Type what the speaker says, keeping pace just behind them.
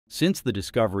Since the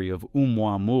discovery of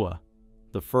Oumuamua,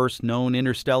 the first known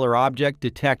interstellar object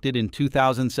detected in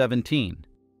 2017,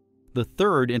 the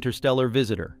third interstellar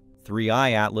visitor,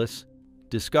 3I Atlas,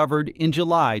 discovered in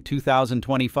July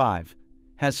 2025,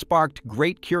 has sparked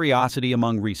great curiosity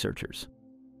among researchers.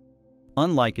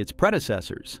 Unlike its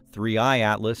predecessors, 3I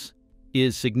Atlas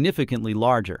is significantly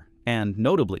larger and,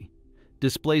 notably,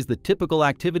 displays the typical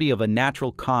activity of a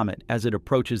natural comet as it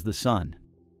approaches the Sun.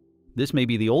 This may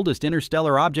be the oldest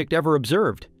interstellar object ever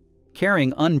observed,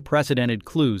 carrying unprecedented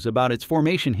clues about its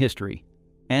formation history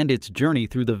and its journey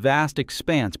through the vast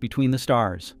expanse between the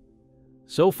stars.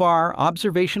 So far,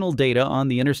 observational data on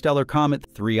the interstellar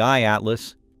comet 3I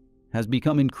Atlas has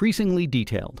become increasingly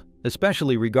detailed,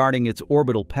 especially regarding its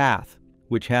orbital path,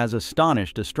 which has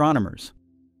astonished astronomers.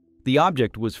 The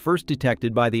object was first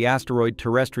detected by the Asteroid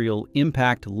Terrestrial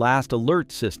Impact Last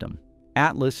Alert System,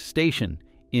 ATLAS Station,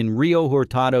 in Rio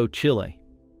Hurtado, Chile,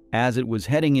 as it was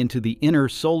heading into the inner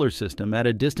solar system at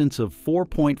a distance of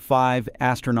 4.5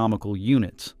 astronomical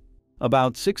units,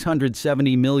 about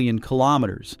 670 million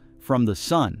kilometers from the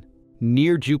Sun,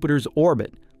 near Jupiter's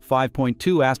orbit,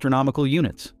 5.2 astronomical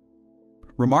units.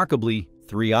 Remarkably,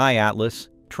 3I Atlas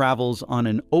travels on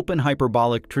an open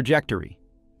hyperbolic trajectory,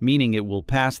 meaning it will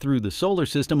pass through the solar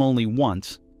system only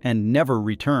once and never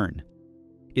return.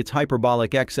 Its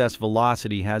hyperbolic excess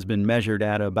velocity has been measured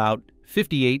at about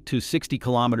 58 to 60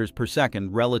 kilometers per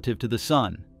second relative to the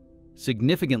Sun,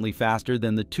 significantly faster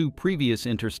than the two previous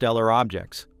interstellar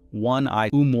objects, one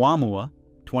Oumuamua,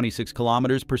 26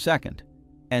 kilometers per second,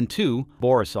 and two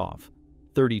Borisov,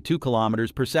 32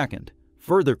 kilometers per second,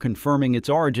 further confirming its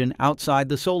origin outside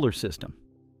the solar system.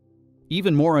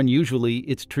 Even more unusually,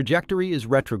 its trajectory is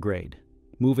retrograde,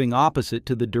 moving opposite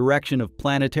to the direction of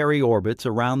planetary orbits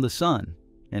around the Sun,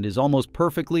 and is almost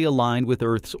perfectly aligned with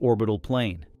Earth's orbital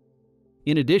plane.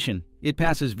 In addition, it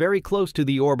passes very close to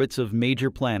the orbits of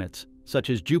major planets such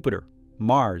as Jupiter,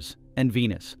 Mars, and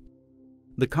Venus.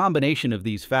 The combination of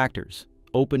these factors,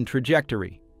 open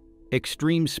trajectory,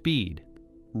 extreme speed,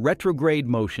 retrograde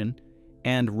motion,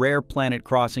 and rare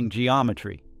planet-crossing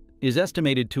geometry, is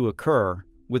estimated to occur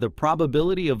with a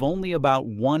probability of only about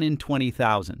 1 in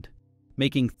 20,000,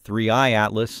 making 3I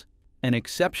Atlas an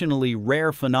exceptionally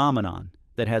rare phenomenon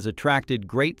that has attracted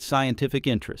great scientific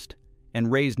interest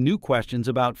and raised new questions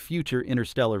about future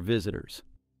interstellar visitors.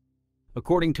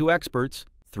 According to experts,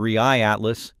 3I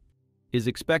Atlas is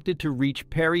expected to reach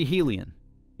perihelion,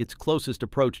 its closest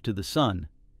approach to the Sun,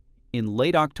 in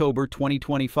late October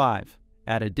 2025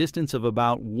 at a distance of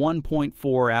about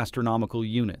 1.4 astronomical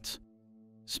units.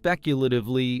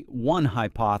 Speculatively, one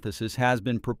hypothesis has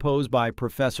been proposed by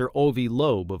Professor Avi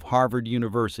Loeb of Harvard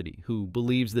University, who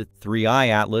believes that 3I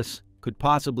Atlas could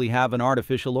possibly have an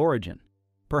artificial origin,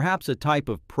 perhaps a type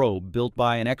of probe built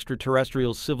by an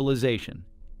extraterrestrial civilization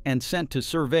and sent to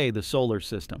survey the solar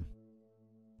system.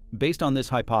 Based on this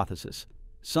hypothesis,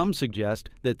 some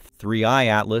suggest that 3I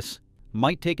Atlas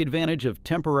might take advantage of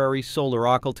temporary solar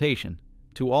occultation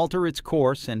to alter its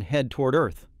course and head toward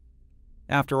Earth.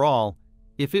 After all,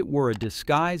 if it were a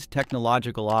disguised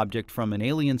technological object from an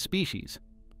alien species,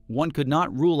 one could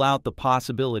not rule out the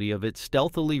possibility of it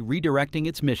stealthily redirecting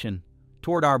its mission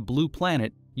toward our blue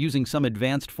planet using some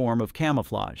advanced form of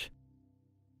camouflage.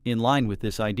 In line with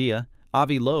this idea,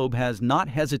 Avi Loeb has not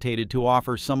hesitated to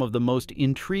offer some of the most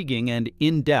intriguing and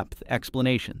in-depth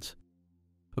explanations.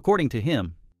 According to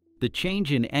him, the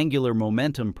change in angular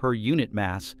momentum per unit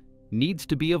mass needs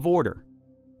to be of order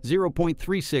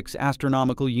 0.36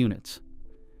 astronomical units,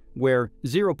 where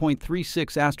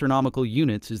 0.36 astronomical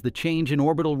units is the change in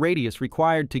orbital radius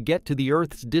required to get to the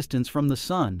Earth's distance from the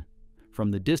Sun,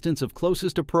 from the distance of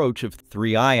closest approach of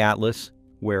 3I Atlas,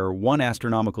 where 1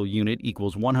 astronomical unit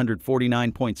equals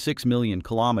 149.6 million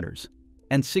kilometers,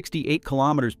 and 68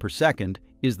 kilometers per second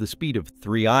is the speed of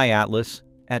 3I Atlas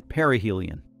at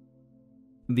perihelion.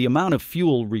 The amount of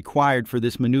fuel required for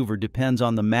this maneuver depends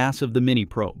on the mass of the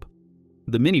mini-probe.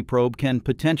 The mini-probe can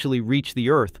potentially reach the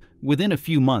Earth within a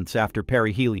few months after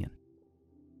perihelion.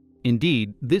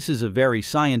 Indeed, this is a very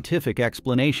scientific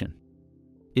explanation.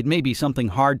 It may be something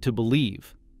hard to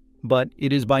believe, but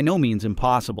it is by no means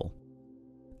impossible.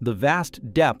 The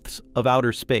vast depths of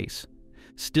outer space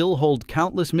still hold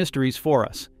countless mysteries for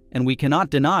us, and we cannot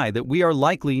deny that we are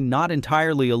likely not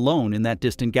entirely alone in that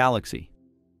distant galaxy.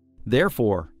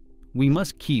 Therefore, we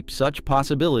must keep such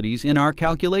possibilities in our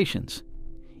calculations,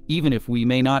 even if we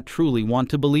may not truly want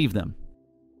to believe them.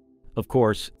 Of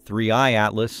course, 3I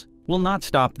Atlas will not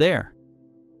stop there.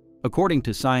 According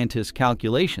to scientists'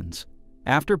 calculations,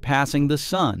 after passing the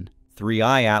Sun,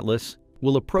 3I Atlas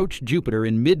will approach Jupiter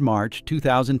in mid-March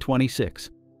 2026.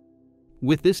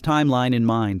 With this timeline in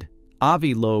mind,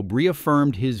 Avi Loeb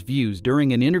reaffirmed his views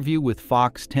during an interview with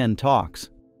Fox 10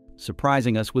 Talks,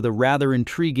 surprising us with a rather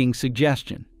intriguing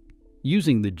suggestion.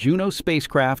 Using the Juno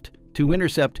spacecraft to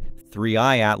intercept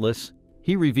 3I Atlas,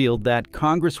 he revealed that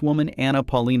Congresswoman Anna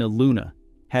Paulina Luna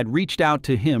had reached out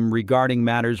to him regarding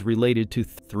matters related to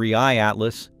 3I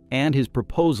Atlas and his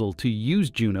proposal to use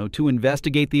Juno to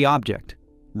investigate the object,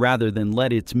 rather than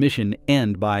let its mission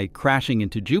end by crashing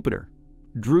into Jupiter,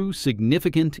 drew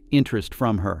significant interest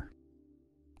from her.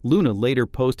 Luna later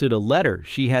posted a letter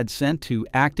she had sent to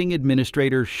Acting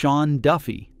Administrator Sean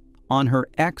Duffy on her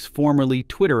X, formerly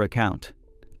Twitter account,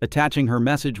 attaching her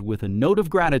message with a note of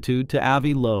gratitude to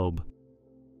Avi Loeb.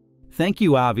 "Thank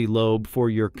you, Avi Loeb, for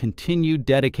your continued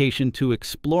dedication to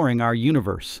exploring our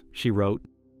universe," she wrote.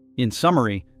 In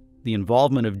summary, the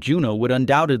involvement of Juno would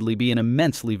undoubtedly be an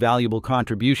immensely valuable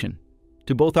contribution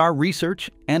to both our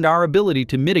research and our ability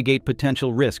to mitigate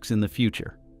potential risks in the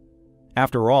future.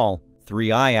 After all,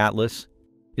 3I Atlas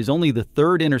is only the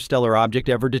third interstellar object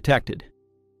ever detected,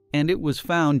 and it was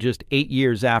found just 8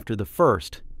 years after the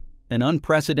first, an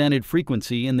unprecedented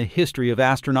frequency in the history of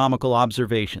astronomical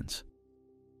observations.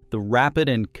 The rapid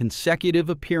and consecutive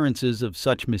appearances of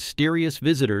such mysterious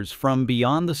visitors from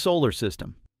beyond the solar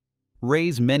system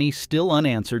raise many still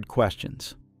unanswered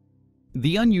questions.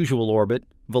 The unusual orbit,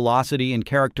 velocity, and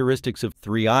characteristics of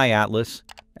 3I Atlas,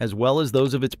 as well as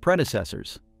those of its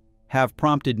predecessors, have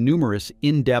prompted numerous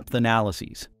in-depth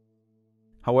analyses.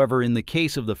 However, in the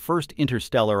case of the first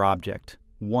interstellar object,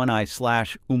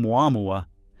 1I/Oumuamua,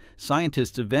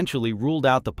 scientists eventually ruled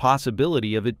out the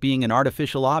possibility of it being an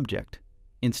artificial object,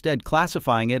 instead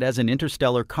classifying it as an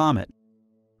interstellar comet,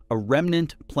 a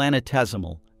remnant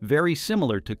planetesimal very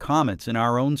similar to comets in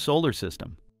our own solar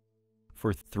system.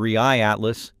 For 3I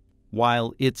Atlas,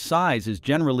 while its size is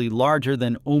generally larger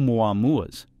than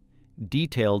Oumuamua's,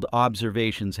 detailed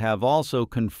observations have also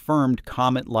confirmed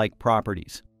comet-like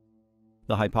properties.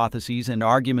 The hypotheses and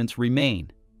arguments remain,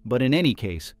 but in any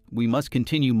case, we must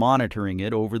continue monitoring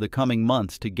it over the coming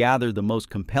months to gather the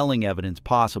most compelling evidence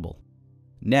possible.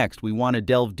 Next, we want to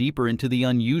delve deeper into the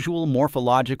unusual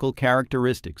morphological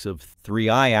characteristics of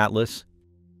 3I Atlas.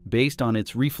 Based on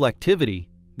its reflectivity,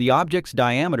 the object's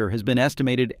diameter has been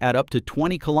estimated at up to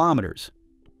 20 kilometers,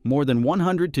 more than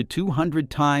 100 to 200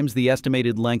 times the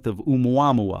estimated length of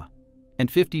Oumuamua,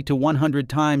 and 50 to 100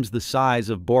 times the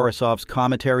size of Borisov's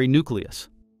cometary nucleus.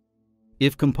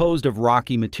 If composed of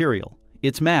rocky material,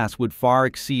 its mass would far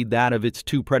exceed that of its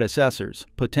two predecessors,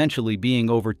 potentially being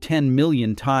over 10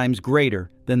 million times greater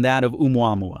than that of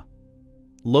Oumuamua.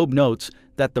 Loeb notes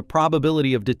that the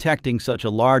probability of detecting such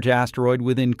a large asteroid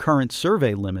within current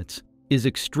survey limits is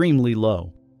extremely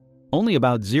low, only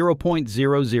about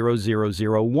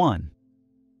 0.00001.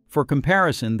 For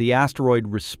comparison, the asteroid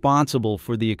responsible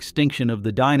for the extinction of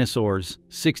the dinosaurs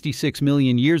 66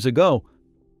 million years ago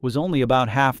was only about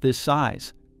half this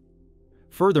size.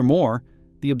 Furthermore,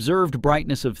 the observed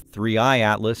brightness of 3I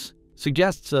Atlas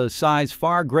suggests a size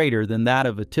far greater than that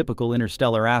of a typical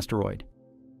interstellar asteroid.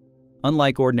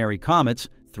 Unlike ordinary comets,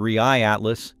 3I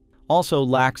Atlas also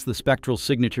lacks the spectral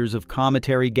signatures of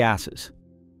cometary gases.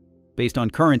 Based on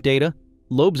current data,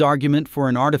 Loeb's argument for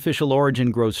an artificial origin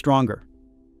grows stronger.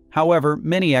 However,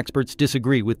 many experts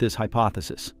disagree with this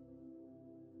hypothesis.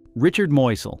 Richard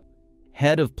Moisel,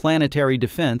 head of planetary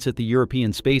defense at the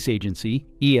European Space Agency,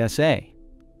 ESA,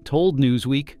 told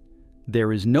Newsweek,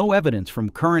 "There is no evidence from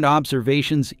current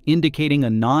observations indicating a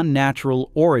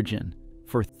non-natural origin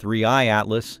for 3I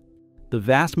Atlas." The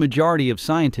vast majority of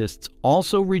scientists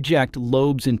also reject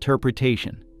Loeb's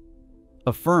interpretation,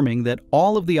 affirming that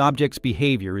all of the object's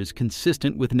behavior is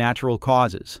consistent with natural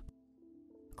causes.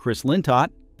 Chris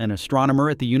Lintott, an astronomer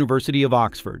at the University of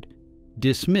Oxford,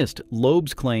 dismissed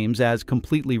Loeb's claims as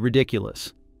completely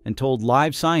ridiculous and told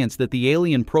Live Science that the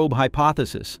alien probe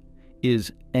hypothesis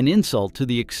is an insult to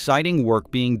the exciting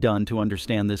work being done to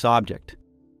understand this object.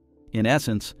 In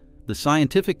essence, the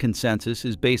scientific consensus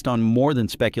is based on more than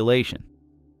speculation.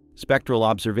 Spectral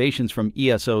observations from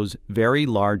ESO's Very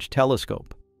Large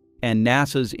Telescope and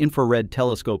NASA's Infrared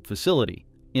Telescope facility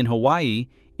in Hawaii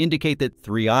indicate that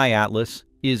 3I Atlas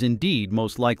is indeed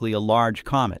most likely a large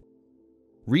comet.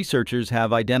 Researchers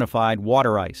have identified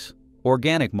water ice,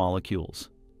 organic molecules,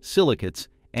 silicates,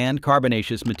 and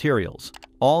carbonaceous materials,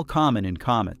 all common in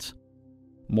comets.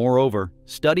 Moreover,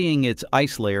 studying its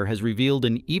ice layer has revealed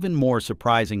an even more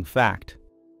surprising fact.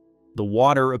 The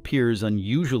water appears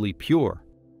unusually pure,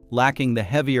 lacking the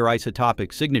heavier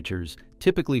isotopic signatures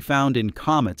typically found in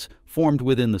comets formed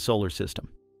within the solar system.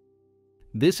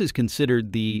 This is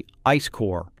considered the ice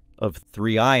core of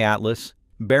 3I Atlas,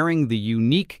 bearing the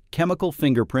unique chemical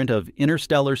fingerprint of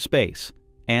interstellar space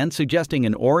and suggesting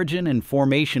an origin and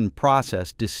formation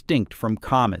process distinct from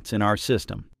comets in our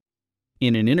system.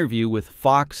 In an interview with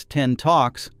Fox 10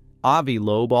 Talks, Avi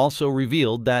Loeb also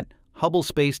revealed that Hubble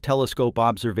Space Telescope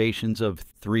observations of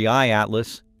 3I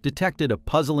Atlas detected a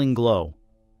puzzling glow,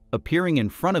 appearing in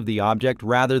front of the object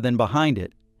rather than behind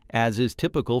it, as is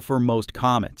typical for most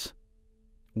comets.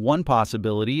 One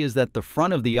possibility is that the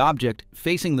front of the object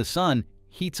facing the Sun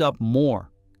heats up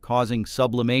more, causing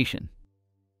sublimation.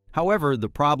 However, the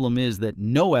problem is that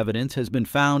no evidence has been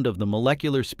found of the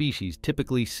molecular species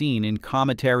typically seen in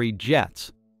cometary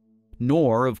jets,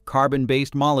 nor of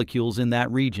carbon-based molecules in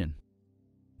that region.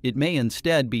 It may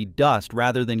instead be dust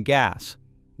rather than gas,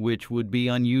 which would be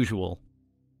unusual.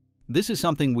 This is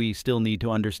something we still need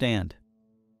to understand.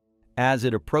 As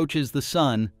it approaches the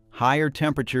Sun, higher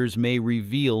temperatures may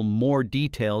reveal more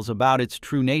details about its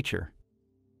true nature.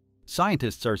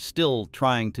 Scientists are still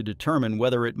trying to determine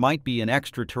whether it might be an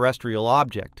extraterrestrial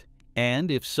object, and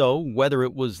if so, whether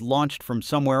it was launched from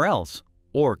somewhere else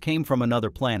or came from another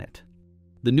planet.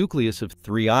 The nucleus of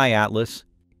 3I Atlas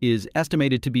is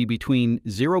estimated to be between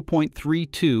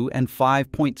 0.32 and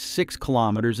 5.6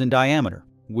 kilometers in diameter,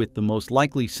 with the most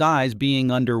likely size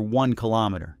being under 1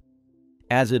 kilometer.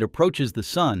 As it approaches the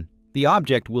Sun, the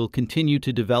object will continue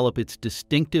to develop its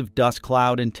distinctive dust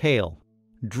cloud and tail,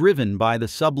 driven by the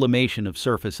sublimation of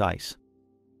surface ice.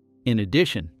 In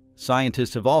addition,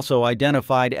 scientists have also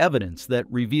identified evidence that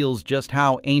reveals just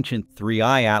how ancient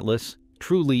 3I Atlas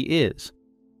truly is,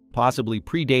 possibly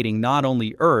predating not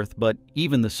only Earth but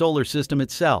even the solar system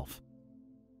itself.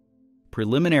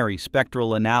 Preliminary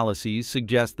spectral analyses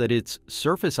suggest that its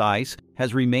surface ice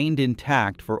has remained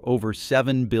intact for over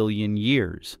 7 billion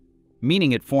years,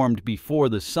 meaning it formed before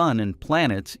the Sun and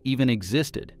planets even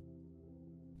existed.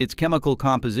 Its chemical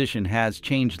composition has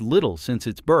changed little since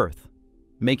its birth,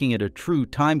 making it a true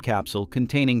time capsule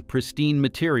containing pristine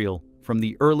material from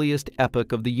the earliest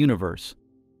epoch of the universe.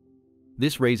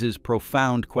 This raises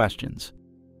profound questions.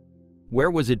 Where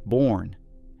was it born?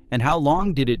 And how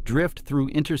long did it drift through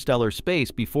interstellar space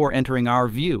before entering our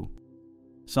view?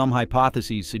 Some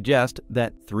hypotheses suggest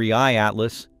that 3I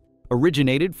Atlas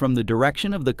originated from the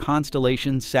direction of the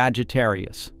constellation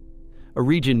Sagittarius, a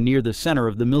region near the center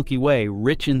of the Milky Way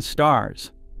rich in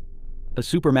stars, a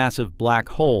supermassive black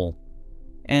hole,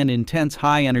 and intense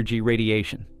high-energy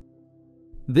radiation.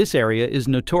 This area is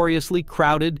notoriously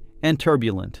crowded and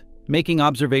turbulent, making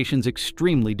observations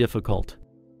extremely difficult.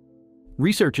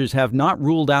 Researchers have not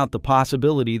ruled out the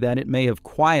possibility that it may have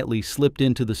quietly slipped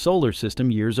into the solar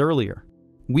system years earlier,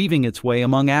 weaving its way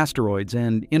among asteroids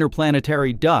and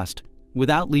interplanetary dust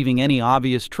without leaving any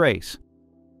obvious trace.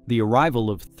 The arrival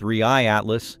of 3I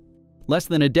Atlas, less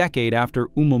than a decade after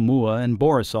Oumuamua and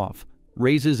Borisov,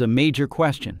 raises a major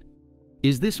question.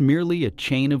 Is this merely a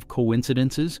chain of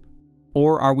coincidences?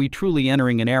 Or are we truly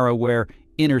entering an era where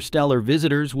interstellar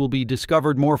visitors will be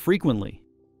discovered more frequently?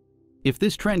 If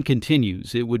this trend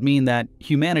continues, it would mean that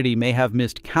humanity may have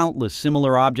missed countless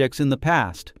similar objects in the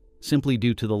past, simply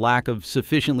due to the lack of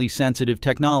sufficiently sensitive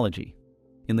technology.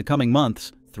 In the coming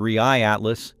months, 3I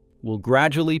Atlas will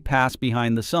gradually pass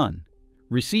behind the Sun,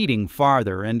 receding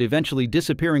farther and eventually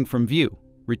disappearing from view,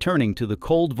 returning to the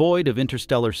cold void of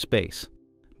interstellar space.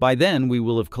 By then, we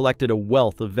will have collected a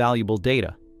wealth of valuable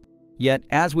data. Yet,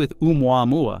 as with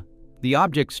Oumuamua, the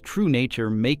object's true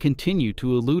nature may continue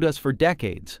to elude us for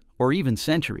decades or even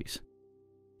centuries.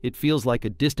 It feels like a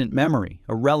distant memory,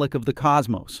 a relic of the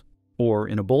cosmos, or,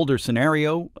 in a bolder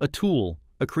scenario, a tool,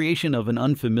 a creation of an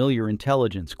unfamiliar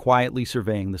intelligence quietly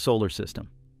surveying the solar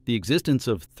system. The existence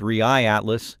of 3I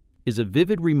Atlas is a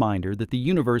vivid reminder that the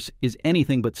universe is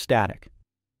anything but static.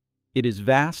 It is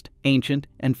vast, ancient,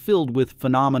 and filled with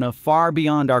phenomena far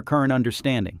beyond our current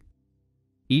understanding.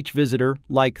 Each visitor,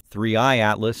 like 3I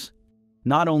Atlas,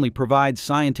 not only provides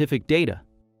scientific data,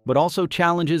 but also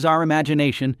challenges our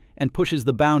imagination and pushes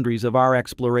the boundaries of our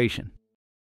exploration.